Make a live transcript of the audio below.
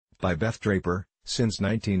By Beth Draper. Since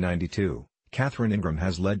 1992, Catherine Ingram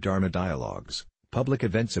has led Dharma Dialogues, public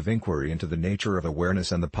events of inquiry into the nature of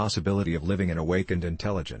awareness and the possibility of living an awakened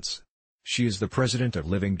intelligence. She is the president of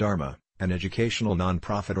Living Dharma, an educational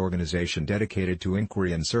nonprofit organization dedicated to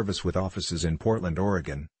inquiry and service with offices in Portland,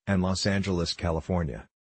 Oregon, and Los Angeles, California.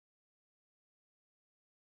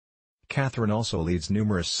 Catherine also leads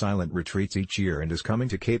numerous silent retreats each year and is coming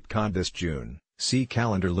to Cape Cod this June. See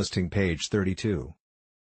calendar listing page 32.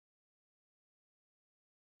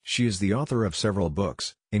 She is the author of several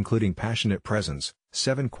books, including Passionate Presence,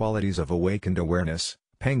 7 Qualities of Awakened Awareness,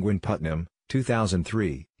 Penguin Putnam,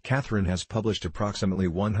 2003. Catherine has published approximately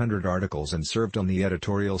 100 articles and served on the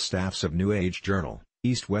editorial staffs of New Age Journal,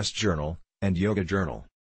 East West Journal, and Yoga Journal.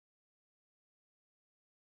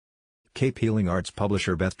 Cape Healing Arts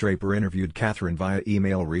publisher Beth Draper interviewed Catherine via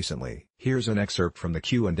email recently. Here's an excerpt from the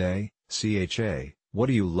Q&A. CHA, what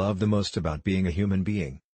do you love the most about being a human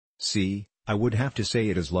being? C, I would have to say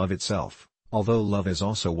it is love itself, although love is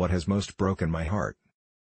also what has most broken my heart.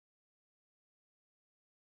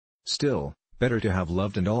 Still, better to have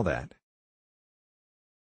loved and all that.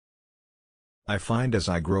 I find as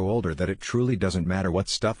I grow older that it truly doesn't matter what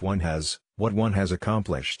stuff one has, what one has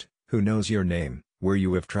accomplished, who knows your name, where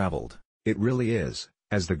you have traveled. It really is,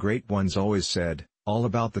 as the great ones always said, all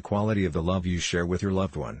about the quality of the love you share with your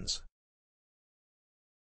loved ones.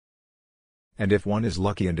 And if one is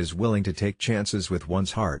lucky and is willing to take chances with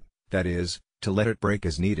one's heart, that is, to let it break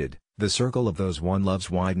as needed, the circle of those one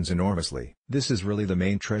loves widens enormously. This is really the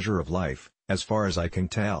main treasure of life, as far as I can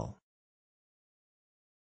tell.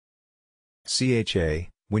 CHA,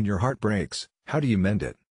 when your heart breaks, how do you mend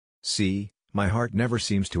it? C, my heart never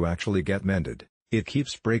seems to actually get mended. It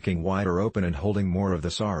keeps breaking wider open and holding more of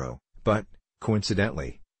the sorrow, but,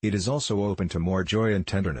 coincidentally, it is also open to more joy and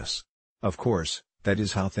tenderness. Of course, that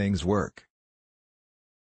is how things work.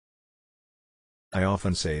 I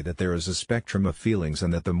often say that there is a spectrum of feelings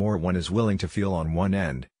and that the more one is willing to feel on one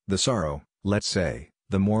end, the sorrow, let's say,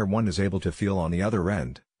 the more one is able to feel on the other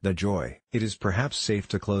end, the joy. It is perhaps safe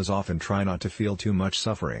to close off and try not to feel too much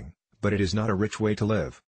suffering, but it is not a rich way to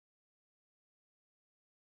live.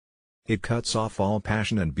 It cuts off all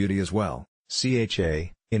passion and beauty as well.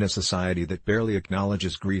 CHA, in a society that barely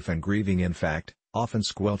acknowledges grief and grieving in fact, often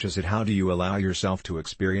squelches it, how do you allow yourself to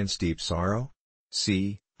experience deep sorrow?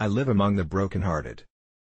 C, I live among the brokenhearted.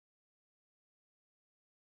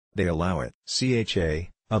 They allow it. CHA,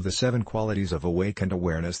 of the 7 qualities of awakened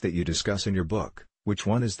awareness that you discuss in your book, which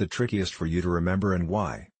one is the trickiest for you to remember and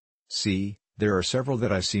why? C, there are several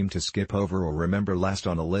that I seem to skip over or remember last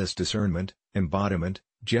on the list: discernment, embodiment,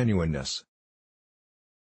 genuineness.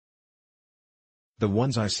 The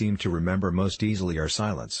ones I seem to remember most easily are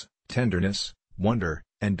silence, tenderness, wonder,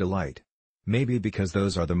 and delight. Maybe because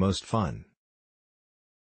those are the most fun.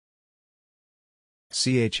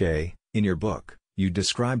 CHA, in your book, you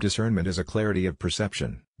describe discernment as a clarity of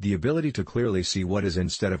perception, the ability to clearly see what is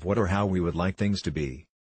instead of what or how we would like things to be.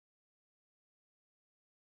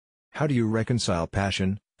 How do you reconcile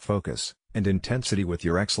passion, focus, and intensity with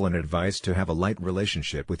your excellent advice to have a light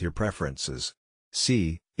relationship with your preferences?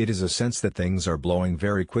 C, it is a sense that things are blowing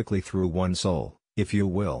very quickly through one's soul, if you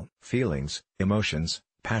will. Feelings, emotions,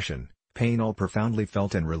 passion, pain, all profoundly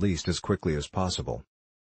felt and released as quickly as possible.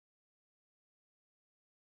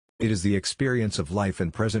 It is the experience of life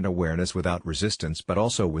and present awareness without resistance but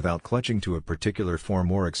also without clutching to a particular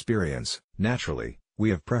form or experience. Naturally,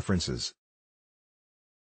 we have preferences.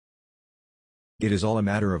 It is all a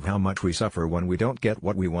matter of how much we suffer when we don't get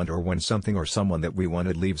what we want or when something or someone that we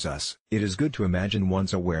wanted leaves us. It is good to imagine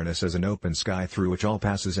one's awareness as an open sky through which all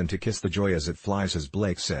passes and to kiss the joy as it flies, as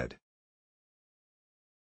Blake said.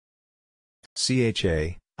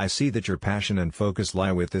 CHA, I see that your passion and focus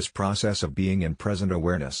lie with this process of being in present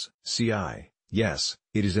awareness. CI, yes,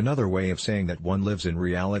 it is another way of saying that one lives in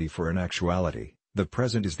reality for an actuality. The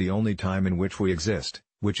present is the only time in which we exist,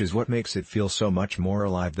 which is what makes it feel so much more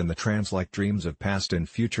alive than the trance-like dreams of past and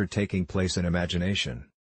future taking place in imagination.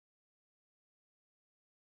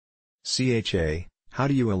 CHA, how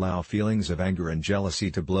do you allow feelings of anger and jealousy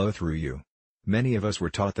to blow through you? Many of us were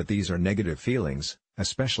taught that these are negative feelings,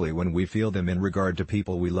 especially when we feel them in regard to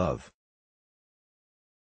people we love.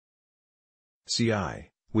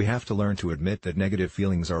 CI, we have to learn to admit that negative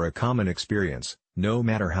feelings are a common experience, no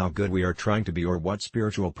matter how good we are trying to be or what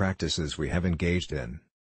spiritual practices we have engaged in.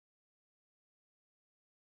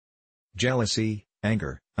 Jealousy,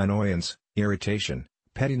 anger, annoyance, irritation,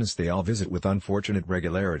 pettiness, they all visit with unfortunate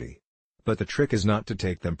regularity. But the trick is not to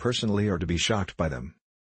take them personally or to be shocked by them.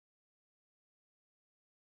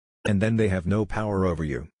 And then they have no power over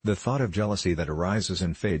you. The thought of jealousy that arises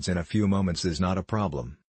and fades in a few moments is not a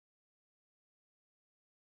problem.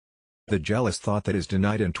 The jealous thought that is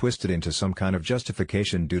denied and twisted into some kind of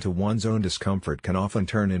justification due to one's own discomfort can often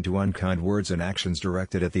turn into unkind words and actions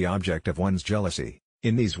directed at the object of one's jealousy.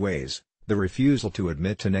 In these ways, the refusal to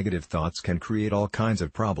admit to negative thoughts can create all kinds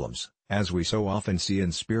of problems, as we so often see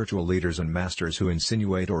in spiritual leaders and masters who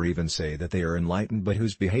insinuate or even say that they are enlightened but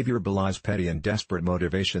whose behavior belies petty and desperate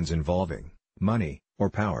motivations involving money or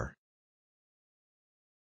power.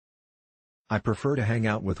 I prefer to hang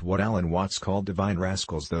out with what Alan Watts called divine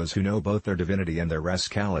rascals, those who know both their divinity and their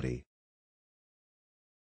rascality.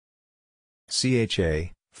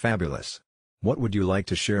 Fabulous. What would you like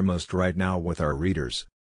to share most right now with our readers?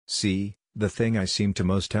 C. The thing I seem to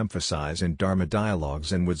most emphasize in Dharma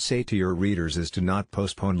Dialogues and would say to your readers is to not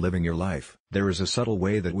postpone living your life. There is a subtle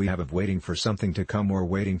way that we have of waiting for something to come or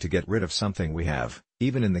waiting to get rid of something we have,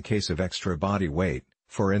 even in the case of extra body weight,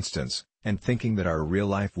 for instance, and thinking that our real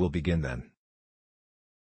life will begin then.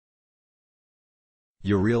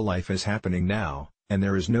 Your real life is happening now, and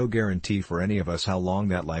there is no guarantee for any of us how long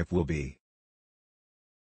that life will be.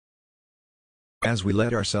 As we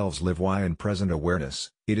let ourselves live why in present awareness,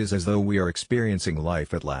 it is as though we are experiencing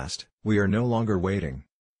life at last. We are no longer waiting.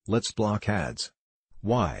 Let's block ads.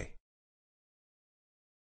 Why?